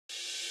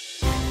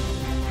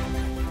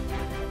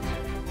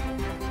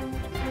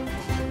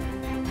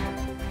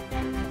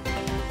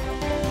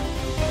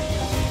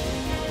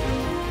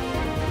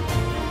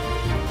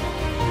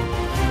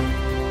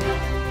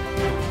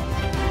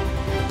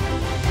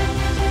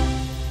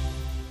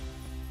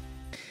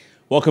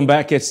Welcome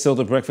back. It's still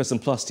The Breakfast on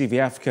Plus TV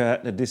Africa.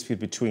 The dispute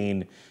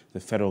between the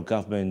federal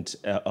government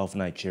of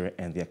Nigeria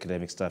and the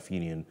Academic Staff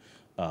Union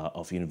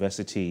of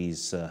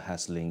Universities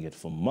has lingered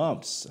for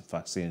months. In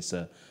fact, since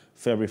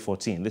February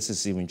 14. This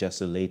is even just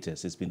the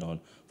latest. It's been on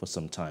for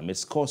some time.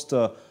 It's caused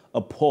a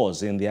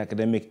pause in the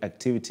academic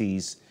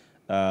activities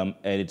and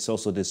it's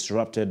also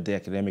disrupted the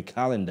academic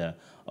calendar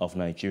of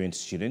Nigerian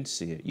students,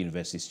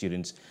 university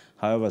students.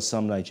 However,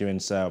 some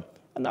Nigerians are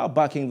now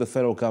backing the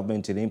federal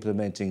government in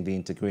implementing the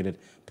integrated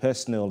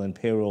personnel and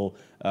payroll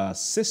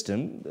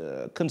system,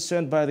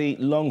 concerned by the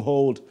long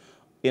hold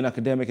in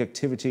academic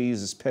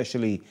activities,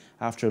 especially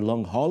after a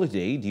long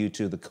holiday due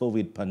to the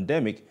COVID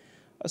pandemic.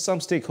 Some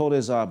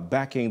stakeholders are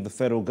backing the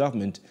federal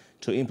government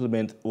to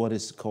implement what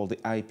is called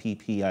the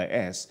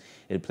I.P.P.I.S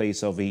in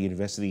place of the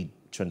University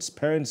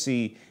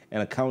Transparency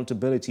and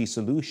Accountability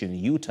Solution,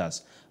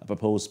 UTAS,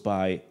 proposed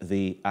by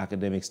the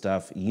Academic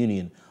Staff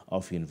Union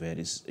of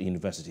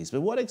Universities.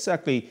 But what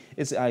exactly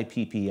is the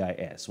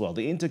I.P.P.I.S? Well,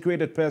 the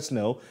Integrated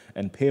Personnel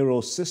and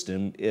Payroll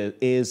System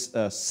is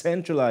a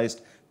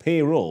centralized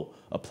payroll,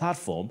 a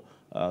platform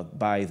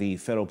by the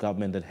federal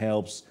government that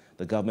helps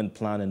the government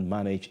plan and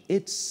manage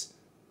its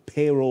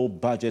payroll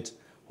budget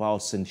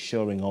whilst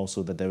ensuring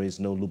also that there is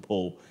no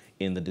loophole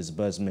in the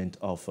disbursement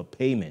of a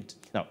payment.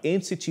 Now,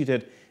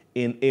 instituted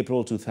in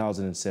April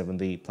 2007,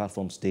 the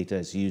platform's data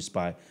is used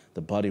by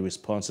the body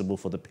responsible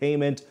for the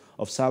payment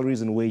of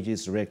salaries and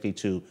wages directly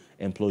to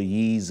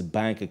employees'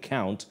 bank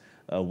account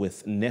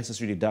with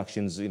necessary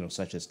deductions,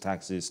 such as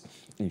taxes,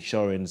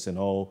 insurance, and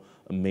all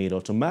made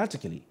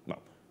automatically. Now,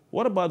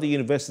 what about the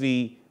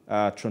University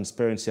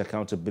Transparency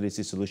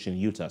Accountability Solution,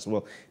 UTAS?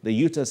 Well,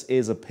 the UTAS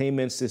is a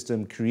payment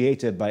system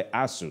created by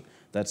A.S.U.U,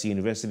 that's the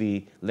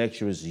University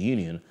Lecturers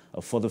Union,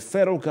 for the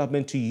federal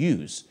government to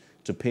use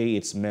to pay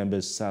its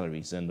members'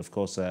 salaries. And of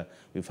course,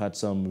 we've had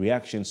some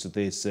reactions to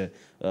this. A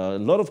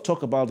lot of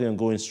talk about the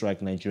ongoing strike.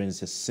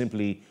 Nigerians just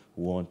simply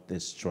want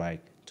this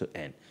strike to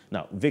end.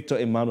 Now, Victor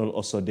Emmanuel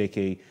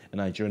Osodeke, a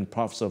Nigerian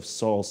professor of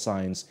soil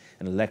science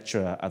and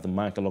lecturer at the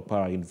Michael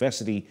Okpara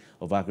University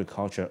of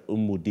Agriculture,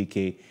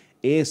 Umudike,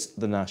 is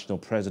the national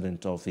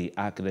president of the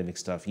Academic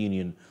Staff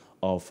Union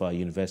of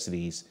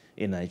Universities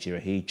in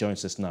Nigeria. He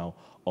joins us now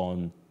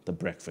on The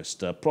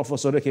Breakfast.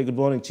 Professor Osodeke, good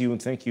morning to you,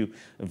 and thank you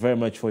very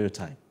much for your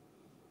time.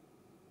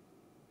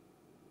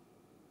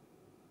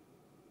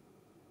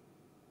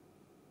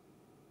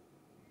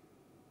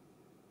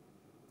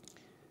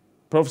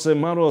 Professor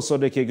Emmanuel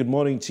Osodeke, good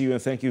morning to you,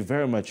 and thank you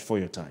very much for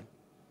your time.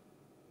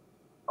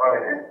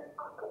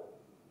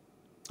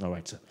 All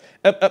right, sir.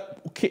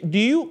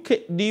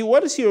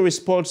 What is your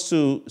response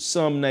to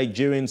some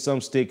Nigerians, some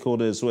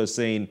stakeholders who are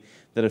saying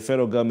that the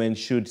federal government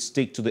should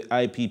stick to the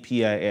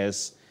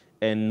I.P.P.I.S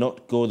and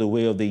not go the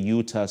way of the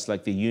UTAS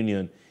like the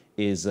union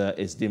is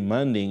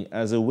demanding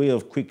as a way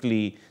of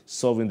quickly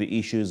solving the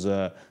issues,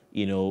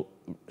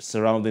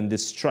 surrounding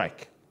this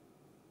strike?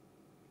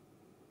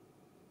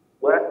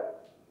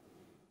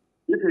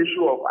 This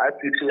issue of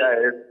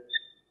I.P.P.I.S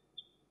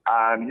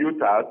and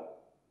UTAS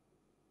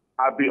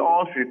have been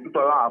on since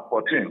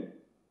 2014.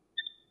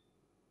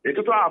 In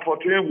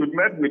 2014, we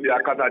met with the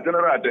Accountant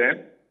General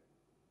then,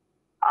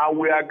 and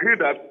we agreed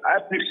that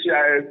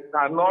I.P.P.I.S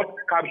cannot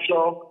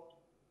capture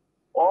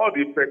all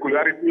the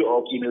peculiarity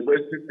of the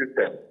university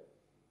system.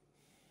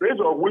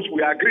 Based on which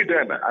we agreed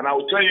then, and I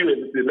will tell you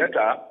in the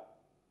letter,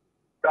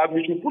 that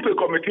we should put a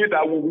committee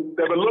that will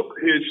develop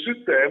a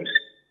system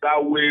that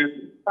will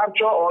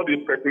capture all the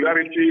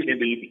peculiarity in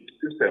the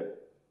system.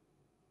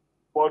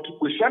 But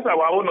we sent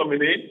our own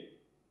nominee,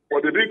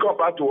 but they didn't come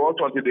back to us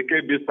until they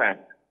came this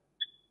time.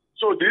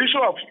 So the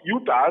issue of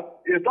UTAS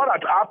is not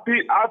that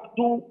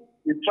A.S.U.U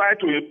is trying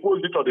to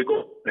impose it on the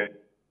government.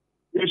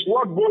 It's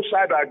what both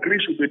sides agree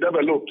should be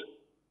developed.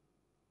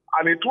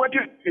 And in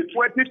 2020,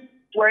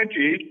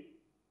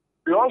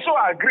 they also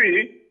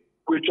agree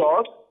with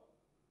us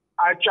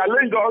and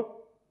challenged us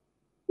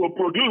to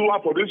produce one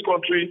for this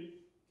country,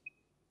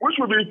 which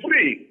will be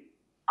free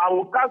and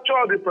will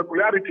capture the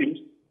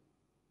peculiarities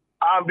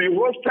and be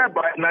hosted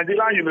by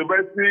Nigerian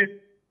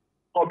University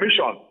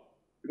Commission.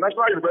 The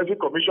National University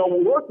Commission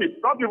will host it,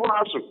 not even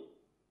A.S.U.U.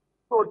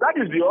 So that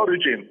is the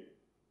origin.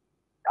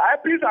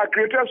 I.P.P.I.S have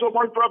created so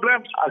much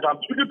problems, as I'm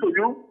speaking to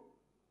you.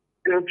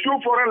 A few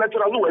foreign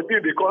lecturers who were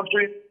still in the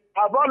country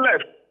have not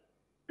left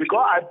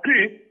because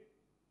I.P.P.I.S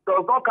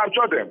does not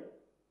capture them.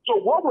 So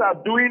what we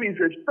are doing is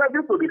a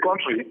service to the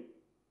country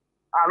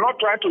and not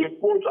trying to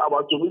impose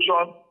our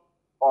solution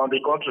on the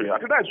country. I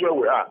think that's where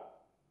we are.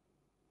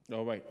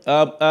 All right.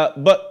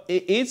 But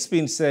it's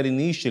been said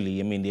initially,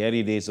 in the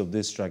early days of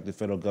this strike, the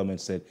federal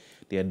government said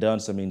they had done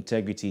some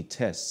integrity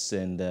tests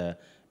and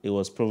it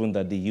was proven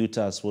that the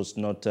UTAS was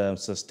not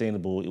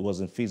sustainable, it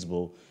wasn't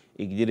feasible.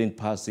 It didn't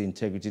pass the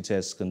integrity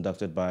tests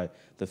conducted by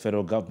the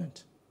federal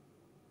government.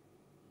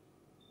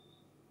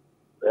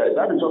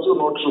 That is also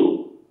not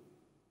true.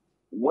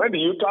 When the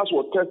UTAS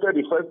was tested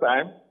the first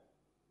time,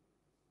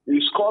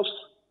 it scored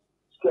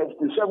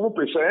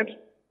 77%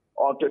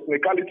 on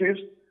technicalities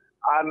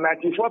and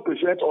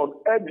 94% on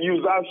end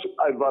users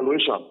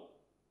evaluation.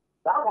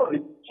 That was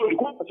it. So you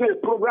could say a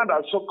program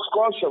that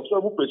scores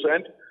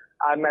 7%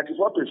 and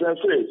 94%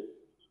 failed.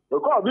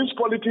 Because these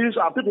politics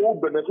and people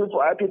who benefit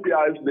for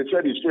I.P.P.I.S, they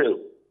said it's failed.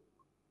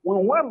 We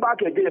went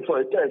back again for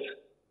a test.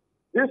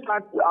 This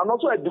time, I'm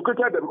also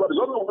educated because they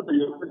don't know what the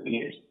university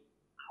is.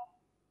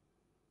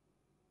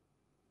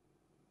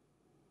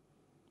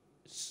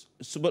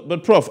 So,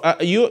 but Prof,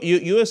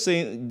 you were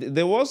saying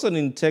there was an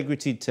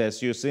integrity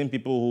test. You're saying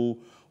people who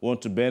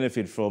want to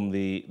benefit from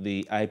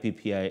the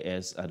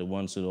I.P.P.I.S are the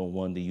ones who don't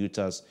want the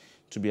UTAS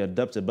to be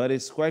adopted. But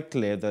it's quite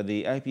clear that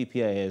the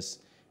I.P.P.I.S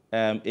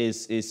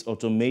is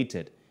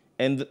automated.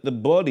 And the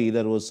body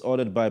that was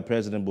ordered by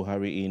President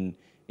Buhari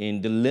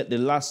in the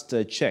last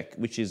check,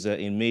 which is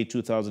in May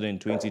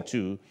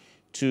 2022,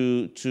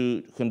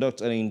 to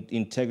conduct an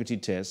integrity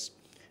test,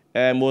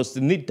 was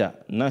the NIDA,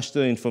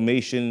 National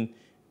Information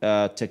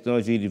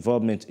Technology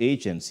Development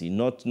Agency,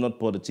 not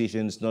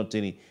politicians, not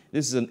any.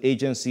 This is an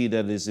agency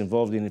that is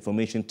involved in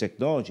information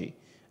technology.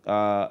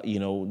 You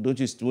know,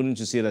 wouldn't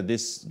you say that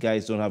these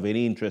guys don't have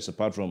any interest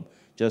apart from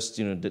just,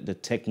 you know, the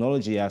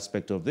technology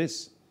aspect of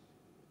this?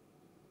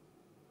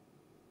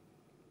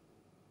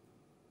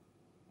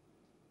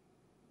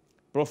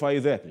 Prof, are you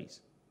there, please?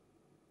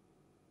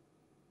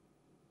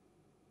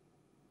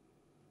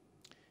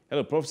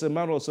 Hello, Professor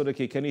Emmanuel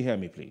Osodeke, can you hear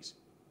me, please?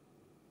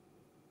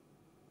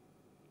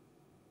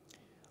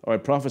 All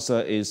right,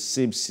 Professor, it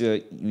seems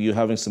you're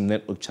having some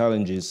network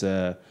challenges.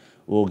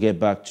 We'll get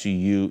back to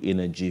you in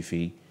a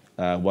jiffy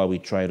while we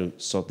try to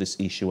sort this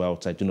issue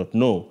out. I do not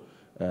know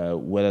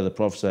whether the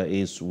professor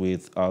is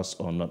with us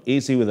or not.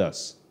 Is he with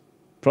us?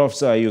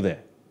 Professor, are you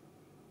there?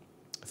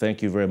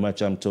 Thank you very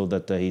much. I'm told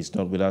that he's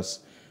not with us.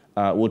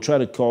 We'll try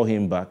to call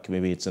him back.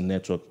 Maybe it's a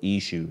network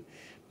issue.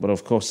 But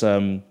of course,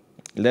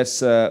 let's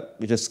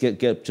just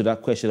get to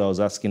that question I was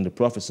asking the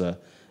professor,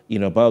 you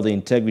know, about the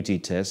integrity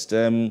test.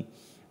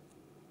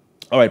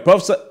 All right,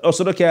 Professor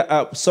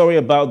Osodeke, sorry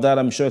about that.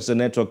 I'm sure it's a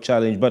network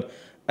challenge. But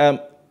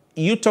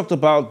you talked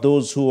about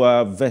those who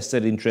are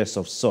vested interests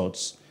of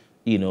sorts,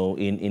 you know,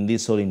 in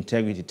this whole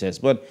integrity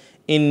test. But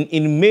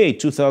in May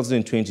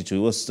 2022, it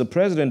was the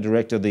president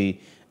directed the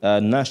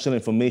National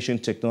Information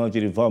Technology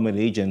Development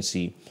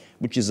Agency,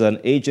 which is an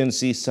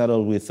agency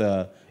saddled with,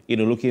 you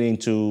know, looking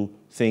into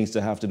things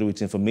that have to do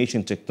with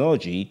information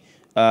technology.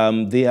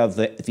 They have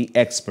the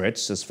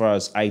experts as far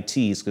as IT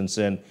is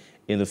concerned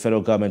in the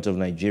federal government of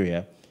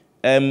Nigeria.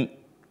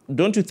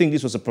 Don't you think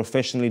this was a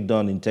professionally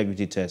done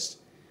integrity test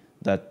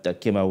that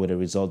came out with a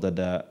result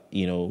that,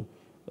 you know,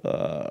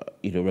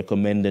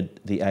 recommended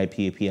the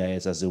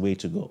I.P.P.I.S as the way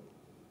to go?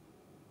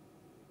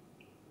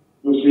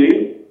 You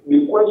see,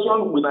 the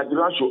question we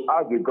Nigerians should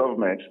ask the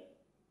government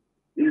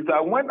is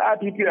that when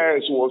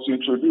I.P.P.I.S was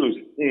introduced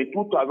in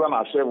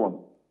 2007,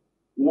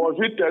 was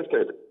it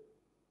tested?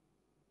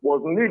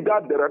 Was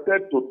NIDA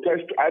directed to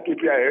test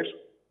I.P.P.I.S?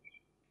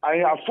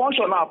 And it has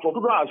functioned now from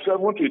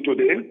 2007 to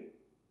today,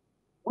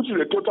 which is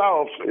a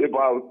total of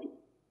about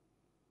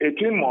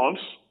 18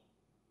 months.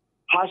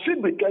 Has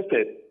it been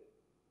tested?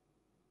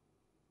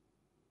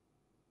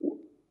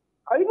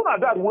 And even at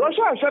that, we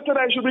also accepted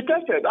that it should be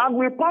tested, and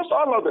we passed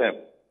all of them.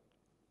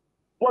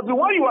 But the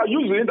one you are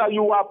using, that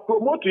you are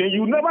promoting,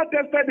 you never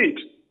tested it.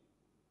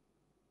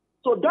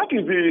 So that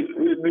is the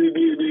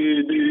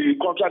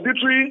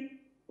contradictory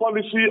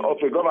policy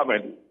of a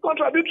government.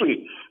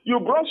 Contradictory. You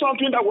brought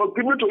something that was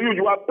given to you.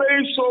 You are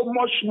paying so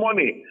much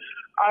money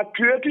and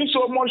creating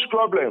so much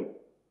problem.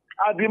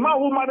 And the man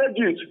who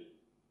manages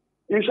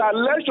is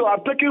alleged to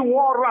have taken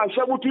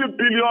 170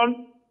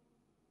 billion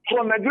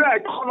from Nigeria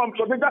economy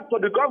to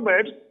the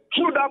government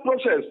through that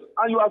process,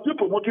 and you are still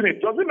promoting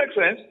it. Does it make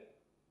sense?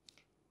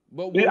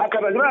 But the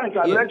academic is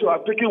alleged to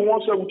have taken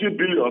 170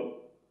 billion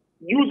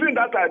using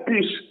that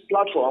I.P.I.S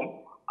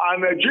platform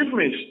and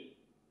I.P.P.I.S,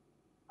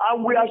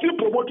 and we are still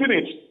promoting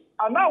it.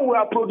 And now we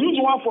have produced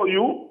one for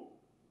you,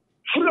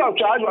 free of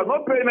charge. You are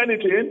not paying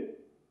anything.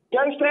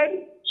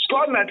 Tested,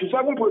 scored 99.7%,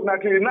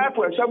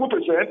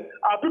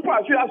 and people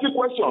are still asking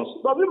questions.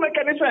 Does it make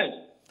any sense?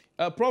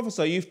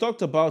 Professor, you've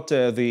talked about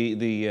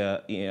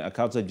the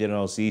Accountant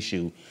General's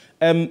issue.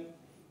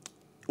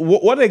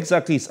 What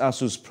exactly is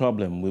A.S.U.U's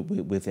problem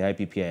with the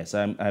I.P.P.I.S?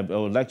 I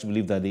would like to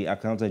believe that the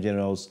Accountant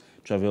General's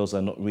travails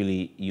are not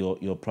really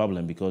your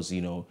problem, because,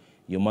 you know,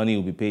 your money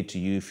will be paid to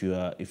you if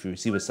you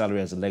receive a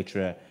salary as a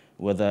lecturer,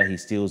 whether he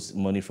steals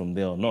money from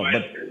there or not.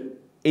 But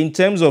in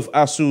terms of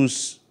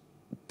A.S.U.U's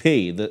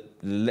pay,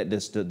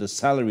 the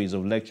salaries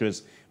of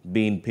lecturers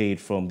being paid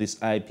from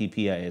this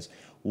I.P.P.I.S,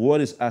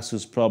 what is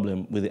A.S.U.U's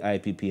problem with the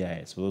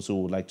I.P.P.I.S? We also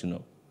would like to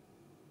know.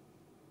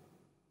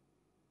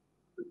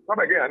 Come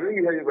again, I didn't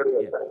hear you very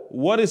well. Yeah.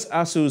 What is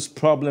A.S.U.U's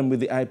problem with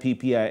the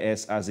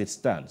I.P.P.I.S as it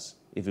stands?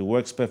 If it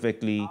works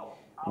perfectly,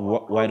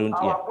 why don't you?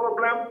 Our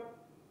problem,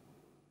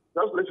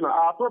 just listen,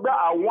 our problem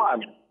are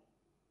one.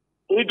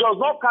 It does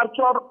not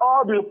capture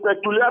all the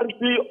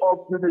peculiarity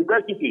of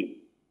university.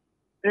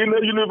 In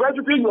a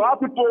university, you have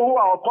people who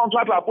are on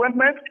contract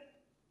appointment,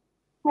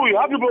 you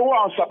have people who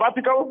are on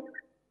sabbatical,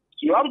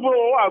 you have people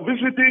who are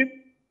visiting,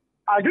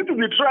 and this is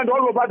the trend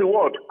all over the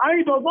world.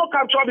 And it does not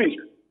capture this.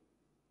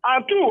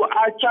 And two,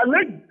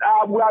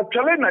 we have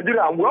challenged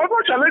Nigeria. We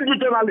also challenge you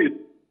journalists.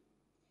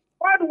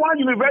 Find one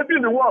university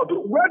in the world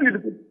where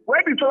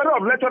the salary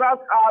of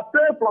lecturers are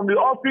paid from the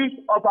office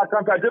of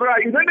Accountant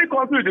General in any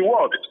country in the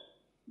world.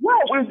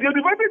 Well, with the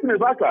university in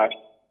Nevada,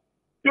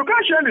 you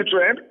can't share the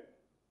trend.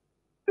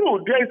 Two,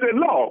 there is a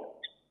law,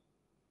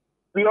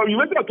 the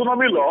University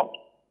Autonomy Law,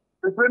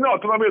 the Training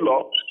Autonomy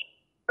Law,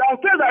 that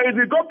says that it's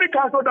the government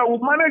council that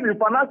will manage the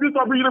finances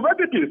of the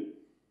universities,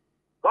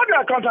 not the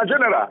Accountant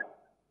General.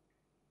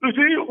 You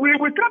see,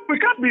 we can't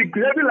be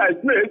behaving like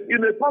slaves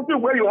in a country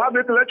where you have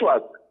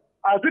intellectuals.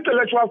 As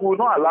intellectuals will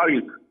not allow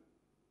it.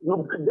 You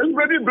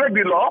already break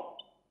the law.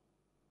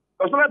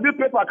 Does not be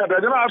paid for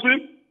Accountant General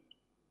office.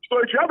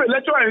 So if you have a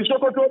lecturer in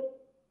Sokoto,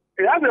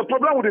 he has a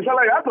problem with the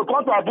salary, he has to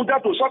come to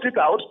Abuja to sort it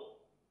out.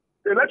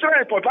 A lecturer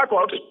in Port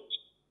Harcourt,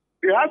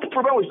 he has a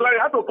problem with salary,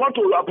 he has to come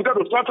to Abuja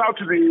to sort out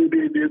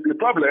the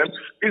problem.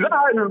 Is that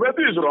how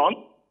university is run?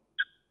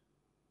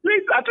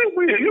 Please, I think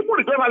you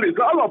put the journalists,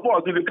 all of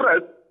us in the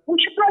press, we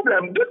should tell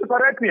them, this is the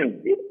correct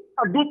thing.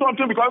 And do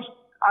something because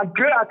I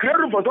create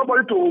room for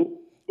somebody to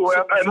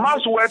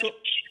mass work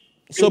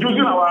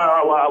using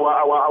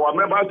our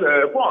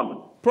members'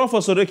 fund. Prof.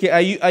 Osodeke,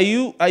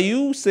 are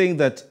you saying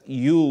that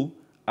you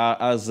are,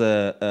 as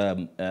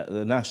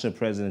the national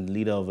president,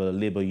 leader of a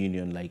labor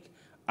union like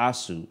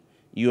A.S.U.U,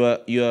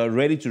 you are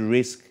ready to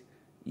risk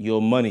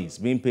your monies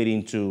being paid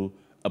into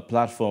a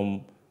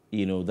platform,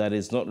 that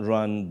is not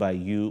run by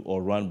you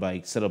or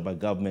set up by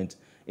government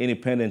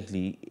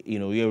independently?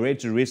 You're ready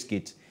to risk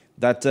it,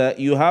 that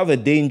you have a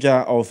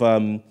danger of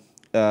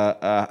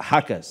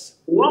hackers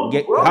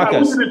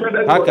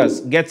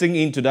getting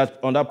into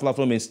on that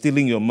platform and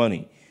stealing your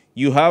money.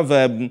 You have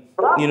a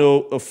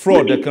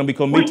fraud that can be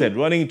committed,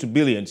 running into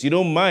billions. You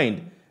don't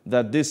mind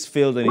that this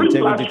failed an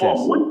integrity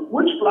test.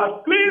 Which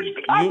platform?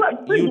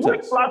 Please,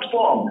 which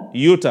platform?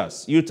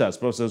 U.T.A.S,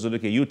 Professor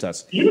Osodeke,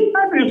 U.T.A.S.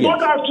 U.T.A.S is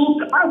not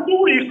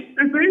A.S.U.U. You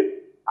see,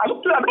 I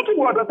don't think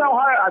we understand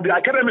how the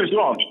academy is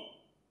run.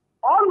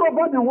 All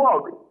over the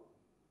world,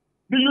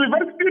 the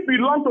university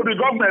belongs to the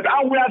government,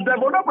 and we have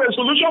developed a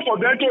solution for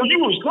them to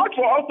use, not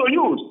for us to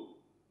use.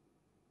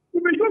 It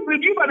is just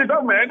reviewed by the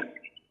government,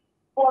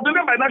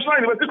 coordinated by National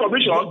University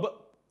Commission,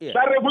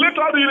 that regulates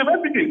all the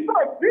universities. So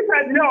this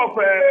idea of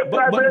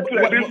private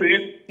thing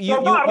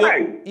does not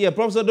arise. Yeah,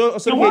 Professor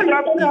the one you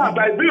actually have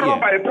that is being run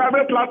by a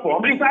private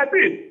platform is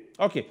I.P.P.I.S.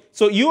 Okay,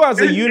 so you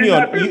as a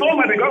union... It's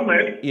owned by the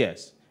government.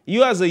 Yes.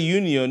 You as a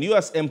union, you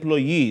as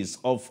employees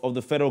of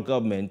the federal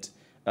government,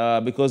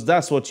 because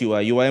that's what you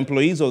are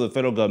employees of the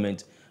federal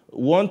government,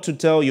 want to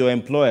tell your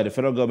employer, the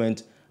federal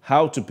government,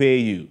 how to pay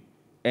you.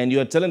 And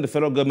you're telling the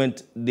federal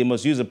government they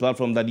must use a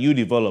platform that you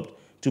developed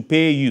to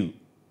pay you.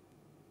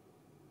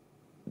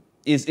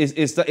 Is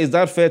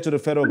that fair to the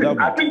federal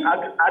government? I think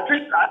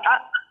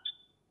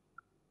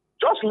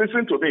just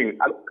listen to me.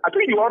 I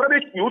think you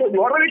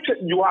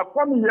are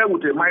coming here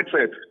with a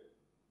mindset.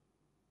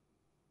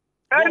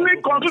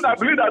 Any country that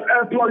believes that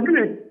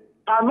employees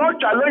cannot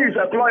challenge his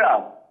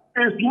employer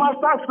is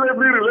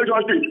master-slavery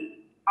relationship.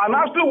 And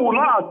after will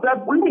not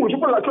accept, even with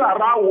people like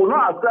around, will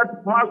not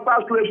accept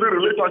master-slavery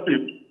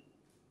relationship.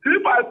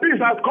 If I.P.I.S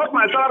has cut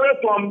my salary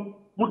from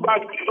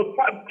about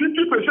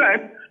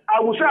 50%, I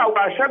will say I will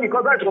accept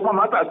because that's what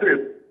my master says.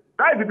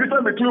 That is the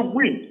difference between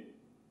we,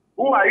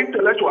 who are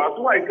intellectuals,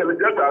 who are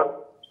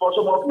intellectuals, for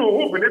some of you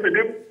who believe in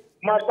this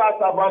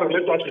master-servant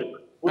relationship.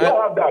 We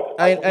don't have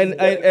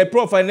that.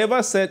 Prof, I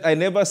never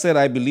said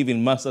I believe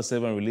in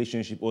master-servant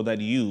relationship or that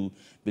you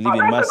believe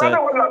in master.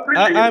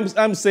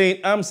 I'm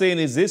saying,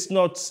 is this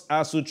not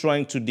A.S.U.U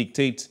trying to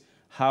dictate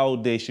how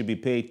they should be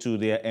paid to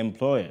their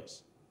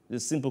employers?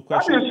 This simple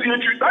question.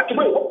 That's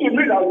what you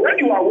mean. That when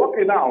you are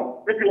working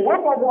now, if you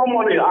work for more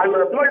money and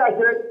your employer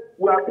says,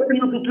 we are paying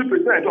you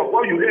 50% of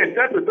what you earn,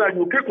 10%,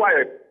 you keep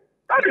quiet.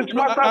 That is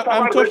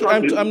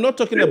master-servant. I'm not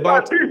talking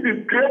about... This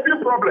is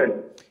creating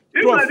problem.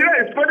 If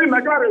Nigeria is spending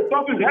Nigerian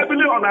resources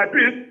heavily on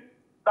I.P.I.S,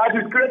 that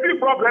is creating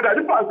problem, that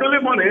people are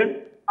stealing money,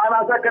 and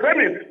as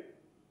academics,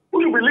 who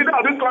will be leader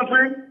of this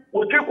country,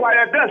 we keep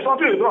quiet. There's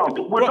something is wrong.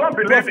 We don't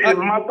believe in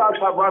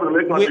master-servant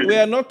relationship. We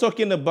are not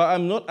talking about,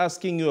 I'm not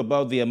asking you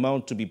about the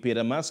amount to be paid.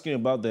 I'm asking you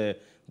about the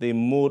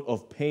mode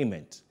of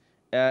payment.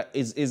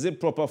 Is it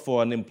proper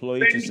for an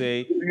employee to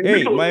say,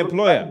 hey, my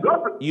employer,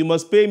 you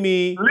must pay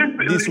me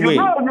this way? You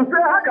say,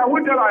 how can we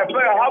tell our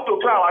employer how to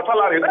pay our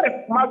salary? That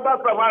is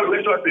master-servant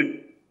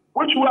relationship,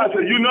 which we as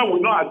a union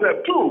will not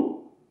accept.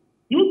 Two,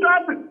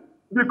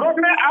 the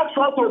government asks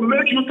us to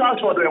make U.T.A.S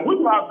for them, which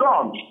we have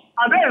done.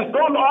 And then it's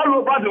done all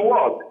over the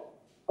world.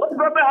 When the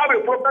government have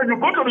a problem, you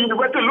go to the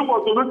university and look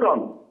for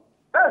solutions.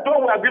 That's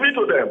what we are giving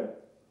to them.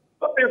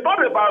 So it's not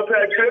about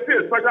creating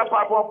a special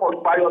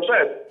platform by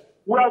yourself.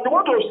 We are the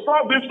one to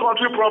solve this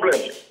country problem.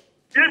 If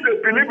they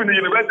believe in the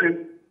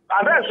university,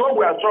 and that's what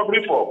we are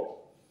struggling for.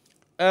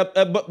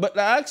 But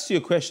I asked you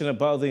a question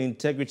about the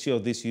integrity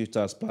of this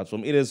U.T.A.S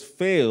platform. It has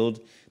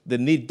failed the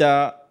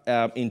NIDA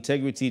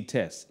integrity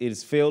test. It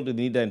has failed the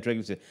NIDA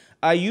integrity test.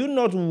 Are you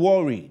not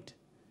worried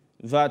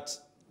that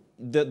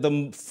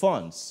the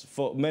funds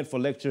meant for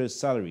lecturers'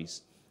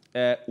 salaries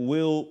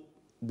will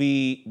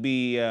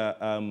be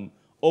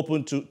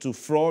open to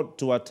fraud,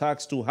 to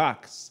attacks, to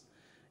hacks,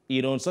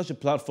 on such a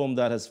platform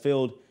that has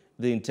failed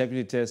the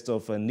integrity test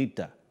of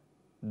NITA,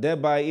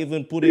 thereby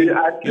even putting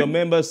your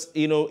members,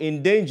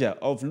 in danger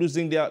of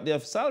losing their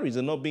salaries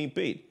and not being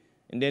paid,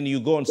 and then you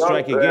go on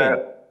strike again.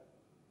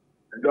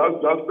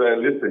 Just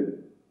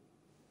listen.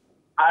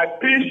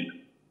 I.P.P.I.S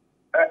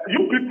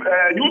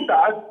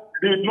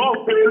did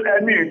not fail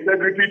any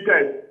integrity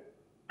test.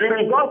 The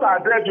results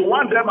are there. You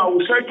want them, I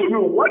will say to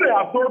you. What they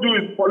have told you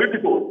is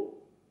political.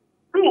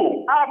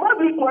 Two, I have asked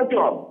this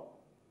question.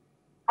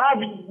 Have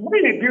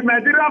we, the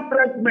Nigerian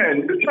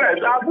pressmen, the press,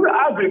 have we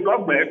asked the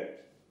government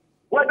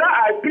whether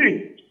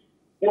I.P.P.I.S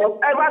was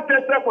ever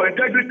tested for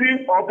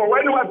integrity or for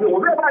anyone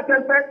was ever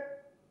tested?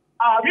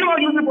 Have you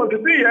not used it for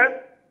 15 years?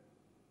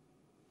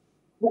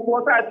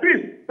 Was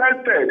I.P.P.I.S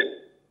tested?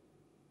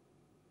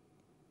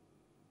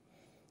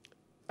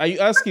 Are you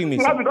asking me?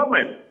 The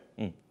government.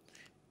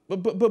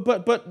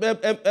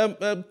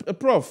 But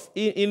Prof,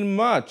 in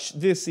March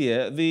this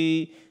year,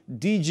 the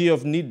DG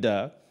of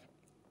NIDA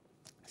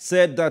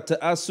said that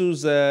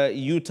A.S.U.U's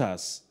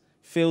UTAS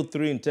failed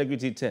 3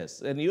 integrity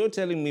tests. And you're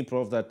telling me,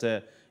 Prof, that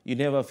you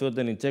never failed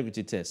an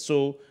integrity test.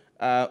 So,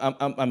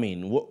 I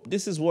mean,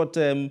 this is what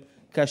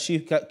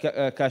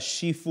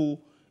Kashifu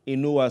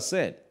Inua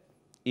said,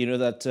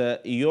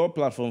 that your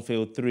platform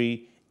failed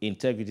 3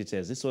 integrity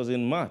tests. This was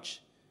in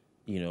March,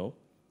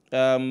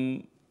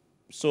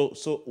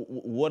 So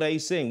what are you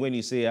saying when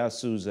you say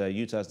A.S.U.U's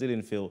UTAS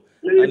didn't fail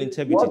an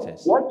integrity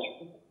test? What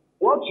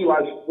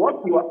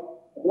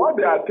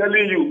they are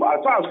telling you as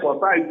far as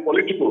concerned is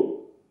political.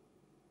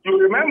 You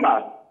remember,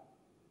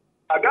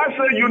 at that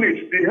same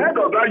unit, the head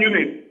of that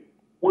unit,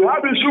 we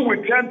have issue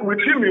with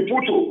him in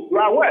Puto. You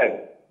are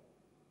aware.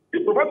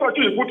 The Professor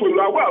Chief in Puto, you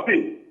are aware of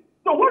it.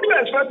 So what do you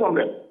expect from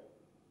them?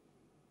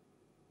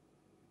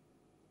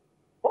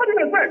 What do you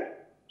expect?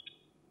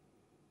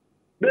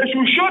 They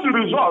should show the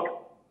result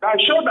that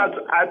show that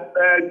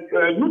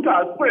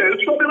UTAS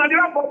failed, show the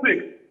Nigerian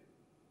public.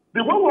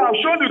 The one who have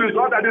shown the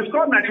result that is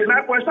called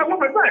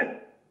 99.7%,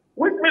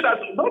 which means that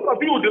those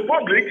of you, the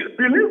public,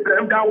 believe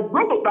them that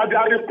they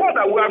are the report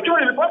that we have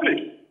shown in the public.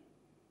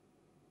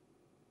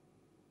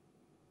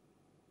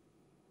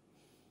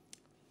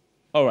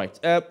 All right.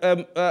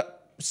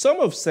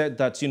 Some have said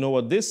that,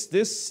 this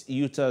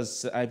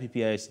UTAS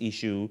I.P.P.I.S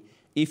issue,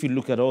 if you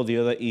look at all the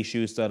other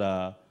issues that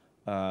are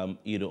on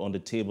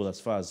the table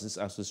as far as this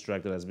A.S.U.U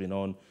strike that has been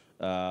on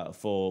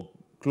for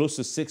close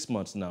to 6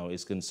 months now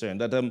is concerned,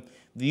 that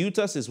the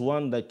UTAS is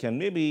one that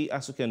maybe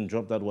A.S.U.U can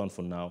drop that one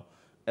for now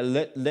and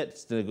let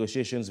the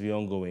negotiations be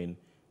ongoing.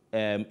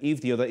 If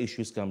the other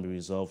issues can be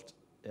resolved,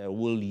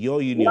 will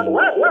your union...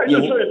 Why are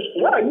you so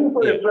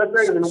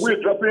interested in we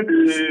dropping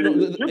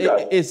the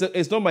UTAS?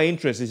 It's not my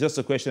interest, it's just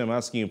a question I'm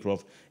asking you,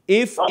 Prof.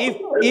 If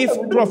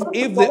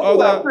the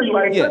other...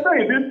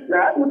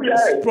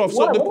 Prof,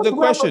 so the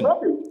question...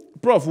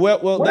 Prof,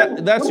 well,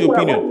 that's your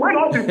opinion. When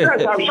all the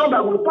tests have shown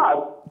that we pass,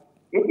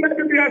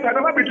 A.S.U.U has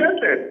never been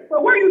tested.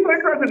 So why are you so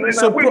interested in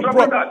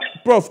that?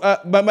 Prof,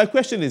 my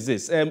question is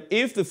this.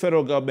 If the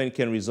federal government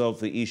can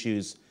resolve the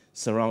issues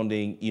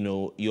surrounding,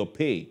 your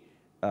pay,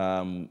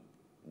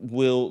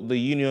 will the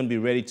union be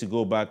ready to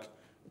go back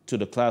to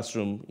the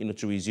classroom,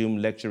 to resume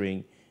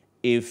lecturing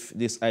if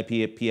this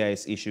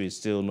I.P.P.I.S issue is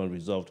still not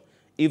resolved?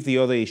 If the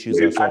other issues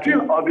are sorted?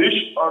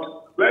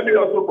 Let me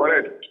also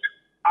correct.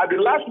 At the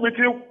last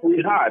meeting we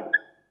had,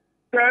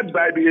 said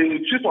by the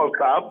chief of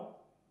staff,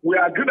 we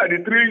agreed that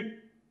the 3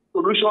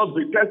 solutions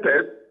be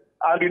tested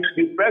and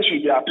the best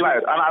should be applied.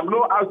 And I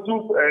know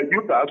A.S.U.U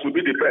UTAS will be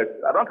the best.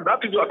 I don't think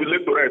that issue will be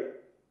laid to rest.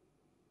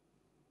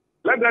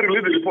 Let them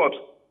release the report.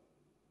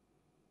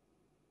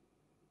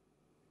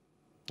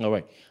 All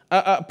right.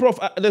 Prof,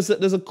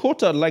 there's a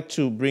quote I'd like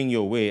to bring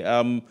your way.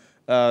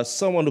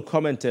 Someone who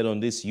commented on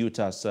this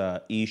UTAS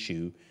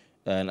issue,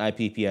 and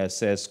I.P.P.I.S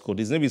says, quote,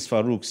 his name is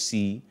Farouk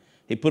C.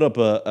 He put up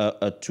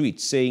a tweet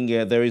saying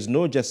there is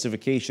no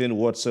justification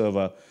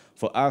whatsoever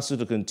for A.S.U.U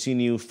to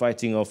continue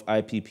fighting off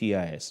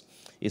I.P.P.I.S.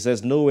 He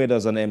says, nowhere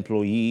does an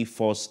employee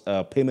force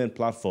a payment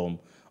platform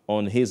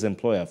on his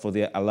employer for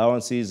their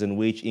allowances and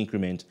wage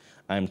increment.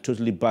 I'm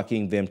totally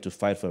backing them to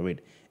fight for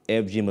it.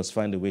 FG must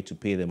find a way to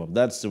pay them up.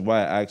 That's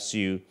why I asked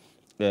you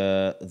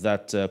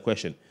that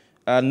question.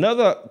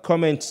 Another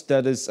comment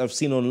that I've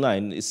seen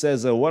online, it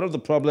says, one of the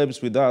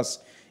problems with us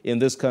in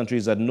this country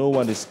is that no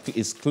one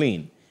is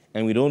clean,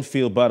 and we don't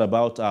feel bad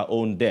about our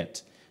own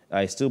debt.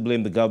 I still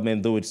blame the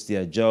government, though it's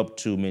their job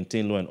to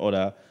maintain law and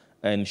order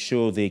and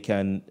show they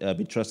can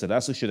be trusted.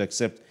 A.S.U.U should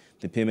accept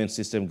the payment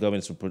system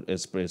government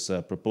is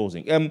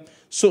proposing.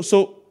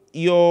 So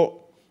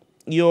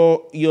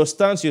your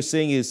stance, you're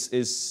saying,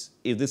 is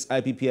if this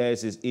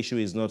I.P.P.I.S issue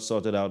is not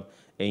sorted out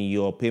and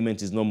your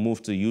payment is not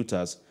moved to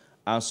UTAS,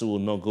 A.S.U.U will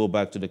not go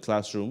back to the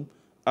classroom.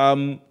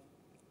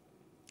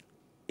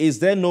 Is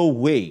there no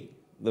way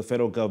the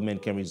federal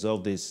government can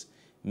resolve this?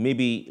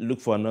 Maybe look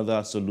for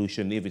another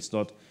solution if it's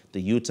not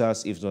the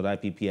UTAS, if it's not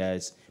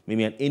I.P.P.I.S,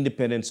 maybe an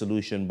independent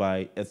solution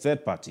by a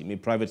third party, maybe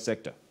private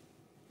sector.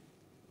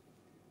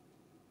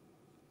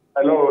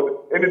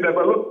 Hello, any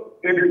develop?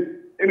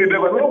 in the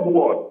developed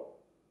world,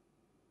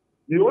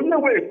 the only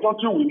way a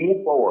country will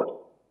move forward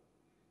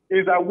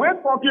is that when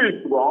country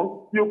is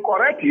wrong, you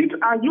correct it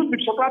and use the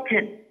shorter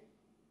thing.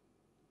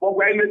 But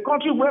we're in a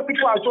country where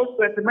people are so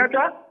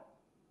sentimental,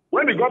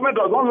 when the government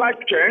does not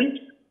like change,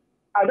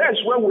 and that's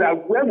where we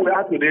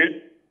are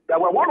today, that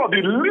we're one of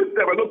the least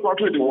developed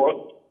countries in the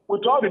world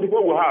with all the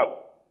people we have.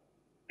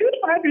 If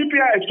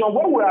I.P.P.I.S, from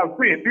what we have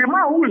seen, the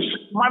man who is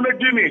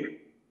managing it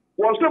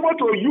was able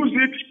to use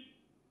it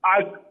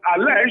as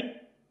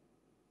alleged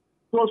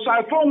to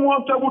siphon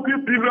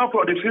 170 billion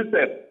for the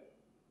system.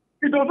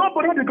 It does not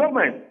protect the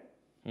government.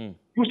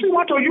 You still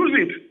want to use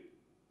it.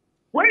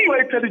 When your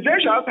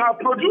intelligence have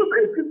produced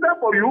a system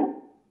for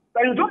you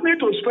that you don't need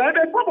to spend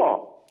a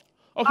kobo.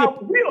 Okay.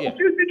 And we need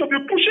to be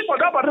pushing for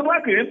that particular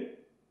thing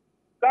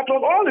that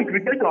of all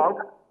implications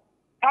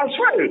has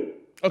failed.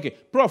 Okay,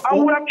 Prof.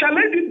 And we have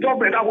challenged this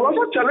government, and we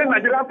also challenge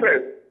Nigerian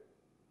press.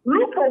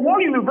 Look for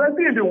one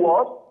university in the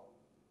world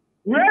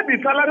where the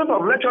salaries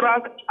of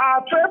lecturers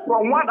are paid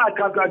from one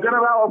accountant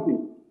general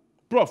office.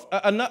 Prof,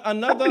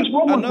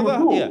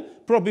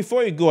 Prof,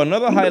 before you go,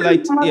 another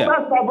highlight.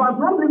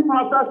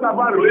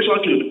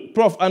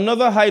 Prof,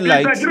 another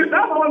highlight.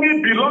 That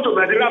money belongs to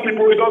Nigerian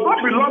people. It does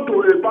not belong to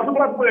a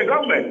particular people in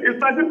government. It's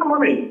Nigerian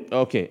money.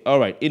 Okay, all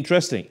right,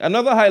 interesting.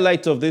 Another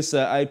highlight of this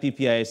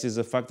I.P.P.I.S is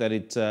the fact that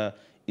it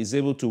is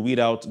able to weed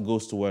out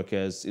ghost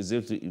workers, is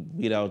able to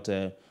weed out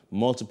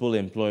multiple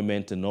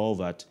employment and all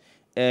that.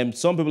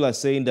 Some people are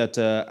saying that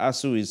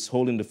A.S.U.U is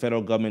holding the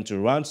federal government to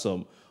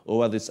ransom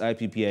over this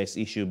I.P.P.I.S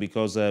issue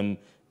because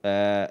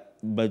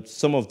but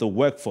some of the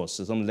workforce,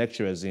 some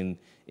lecturers in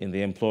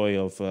the employ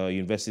of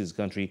universities in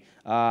the country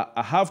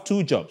have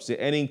two jobs. They're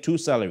earning two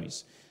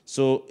salaries.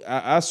 So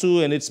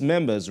A.S.U.U and its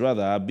members,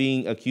 rather, are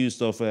being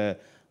accused of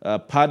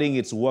padding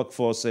its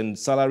workforce and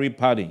salary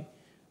padding.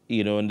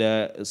 You know,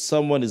 and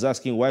someone is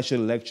asking, why should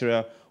a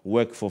lecturer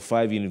work for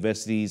 5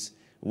 universities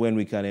when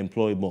we can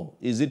employ more?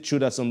 Is it true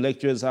that some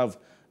lecturers have,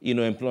 you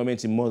know,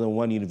 employment in more than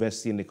one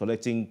university and they're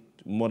collecting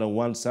more than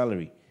one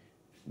salary,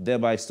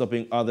 thereby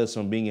stopping others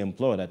from being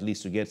employed, at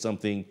least to get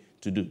something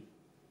to do?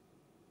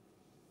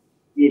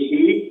 You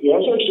see, you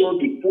also show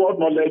the poor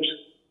knowledge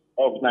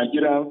of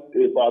Nigerians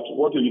about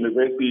what a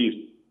university is.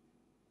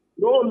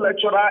 No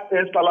lecturer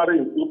earns salary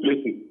in 2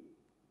 places.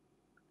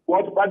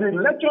 But by the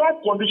lecturer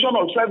condition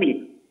of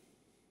service,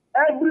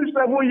 every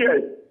 7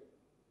 years,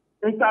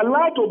 it's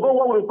allowed to go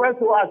what we refer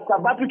to as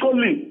sabbatical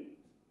leave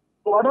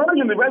to another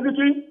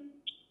university.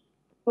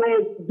 So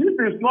this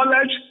is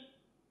knowledge,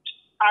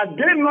 and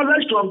gain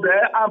knowledge from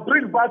there and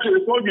bring back to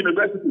its own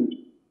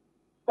university.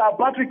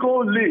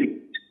 Sabbatical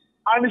leave.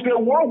 And it's a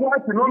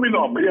worldwide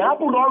phenomenon. It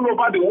happens all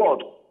over the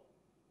world.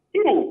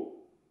 You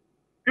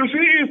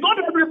see, it's not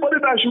everybody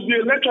that should be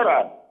a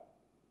lecturer.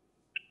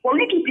 For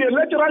you to be a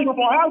lecturer, you must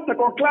have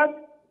second class.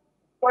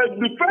 For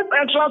the first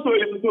entrance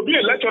to be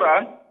a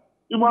lecturer,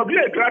 you must be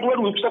a graduate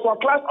with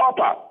second class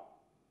upper.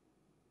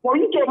 For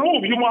you to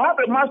move, you must have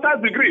a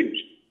master's degree.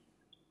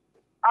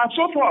 And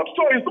so forth.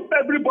 So it's not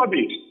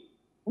everybody.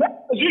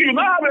 You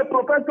now have a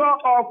professor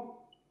of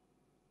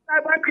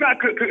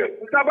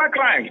cyber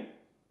crime.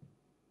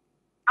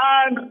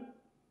 And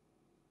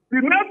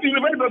the next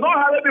university does not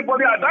have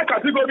anybody at that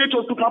category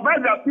to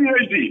supervise their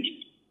PhD.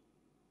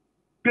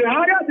 They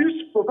hire this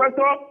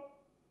professor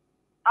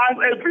as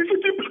a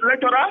visiting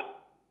lecturer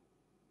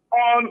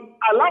on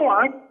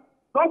allowance,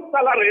 not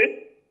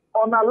salary,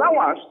 on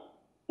allowance,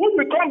 who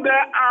will come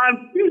there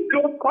and teach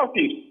those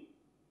courses.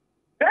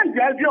 Then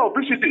the idea of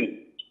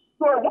visiting.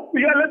 So once you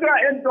hear lecturer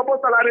earns double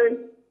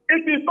salary,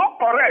 it is not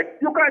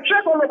correct. You can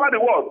check all over the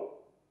world.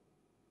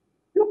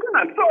 You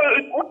cannot. So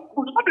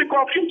we should not be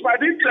confused by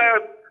this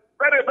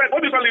what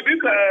do you call it, this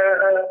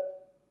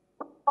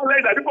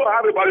knowledge that people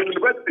have about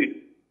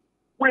university.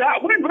 We go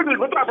to the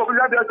University of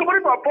Abuja, there's somebody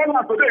from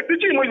Poland today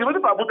teaching in the University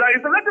of Abuja.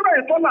 He's a lecturer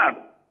in Poland.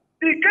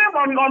 He came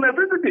on a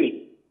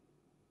visiting.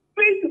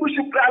 Please, we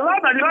should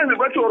allow Nigerian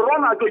university to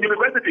run as a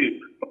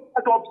university,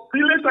 as a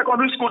village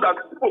secondary school that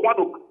people want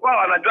to go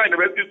to Nigerian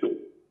university to.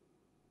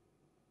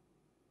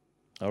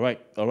 All right.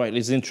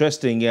 It's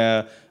interesting.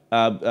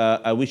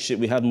 I wish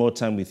we had more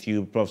time with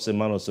you, Professor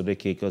Emmanuel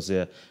Osodeke, because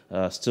there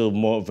are still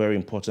more very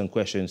important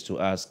questions to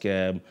ask.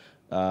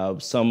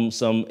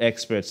 Some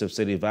experts have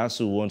said if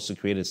A.S.U.U wants to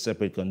create a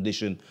separate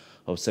condition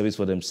of service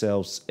for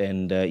themselves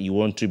and you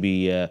want to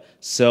be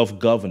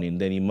self-governing,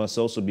 then you must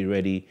also be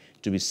ready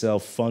to be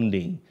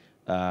self-funding.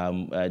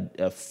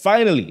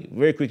 Finally,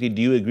 very quickly,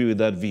 do you agree with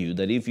that view,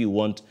 that if you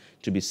want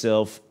to be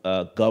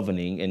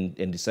self-governing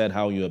and decide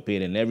how you are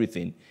paid and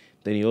everything,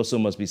 then you also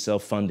must be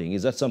self-funding?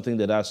 Is that something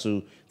that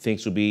A.S.U.U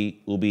thinks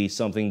will be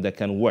something that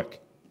can work?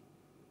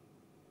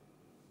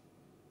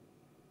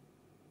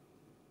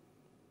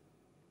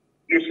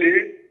 You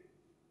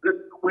see,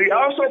 we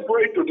also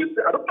break to this.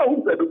 I don't know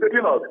who's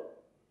educating us.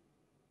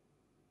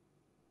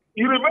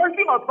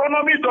 University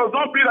autonomy does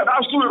not mean that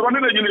A.S.U.U is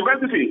running a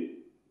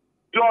university.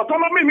 The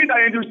autonomy means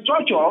that in the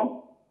structure,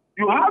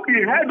 you have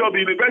the head of the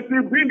university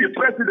being the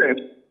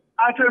president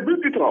as a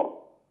visitor.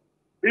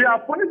 He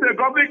appoints a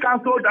governing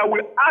council that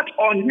will act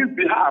on his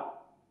behalf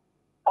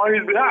on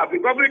his behalf, the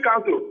governing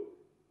council.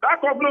 That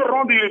governor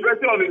run the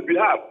university on his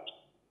behalf.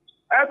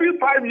 Every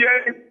 5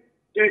 years,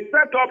 he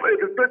set up a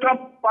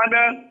discussion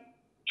panel,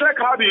 check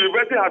how the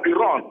university has been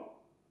run.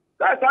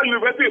 That's how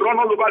university run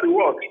all over the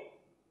world.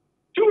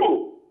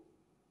 2,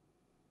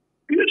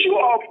 the issue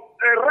of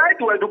a right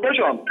to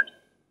education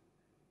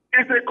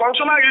is a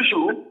constitutional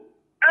issue.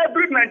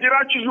 Every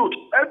Nigerian youth,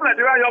 every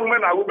Nigerian young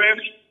man and women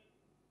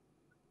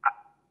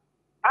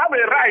have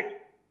a right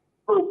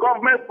to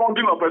government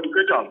funding of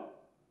education.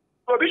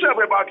 So this is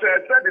about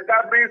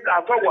self-establishment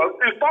and so on.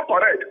 It's not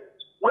correct.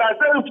 We are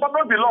saying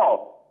follow the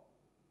law.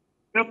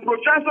 The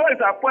pro-chancellor is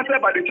appointed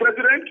by the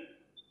president.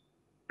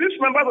 These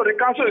members of the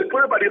council is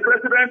appointed by the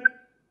president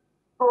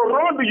to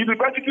run the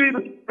university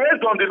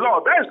based on the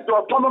law. That is the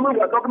autonomy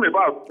we are talking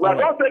about. We are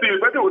not saying the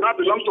university will not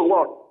belong to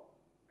one.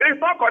 It's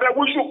not correct.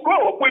 We should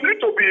go. We need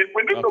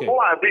to go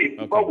and be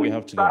before we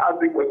have to start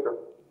asking questions.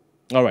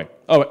 All right.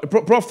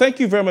 Prof, thank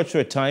you very much for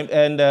your time.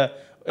 And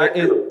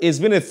it's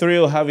been a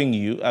thrill having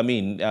you. I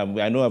mean,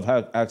 I know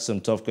I've asked some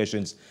tough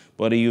questions,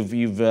 but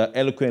you've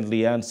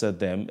eloquently answered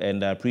them,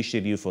 and I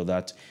appreciate you for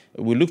that.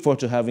 We look forward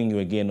to having you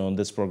again on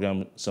this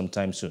program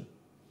sometime soon.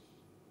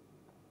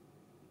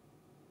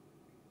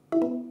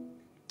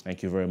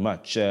 Thank you very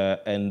much.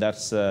 And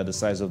that's the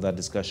size of that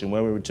discussion.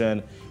 When we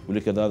return, we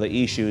look at other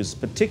issues,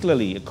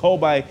 particularly a call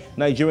by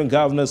Nigerian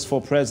governors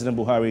for President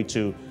Buhari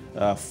to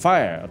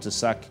fire or to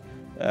sack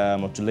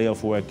or to lay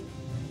off work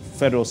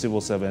federal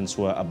civil servants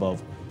who are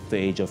above the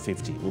age of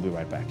 50. We'll be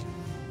right back.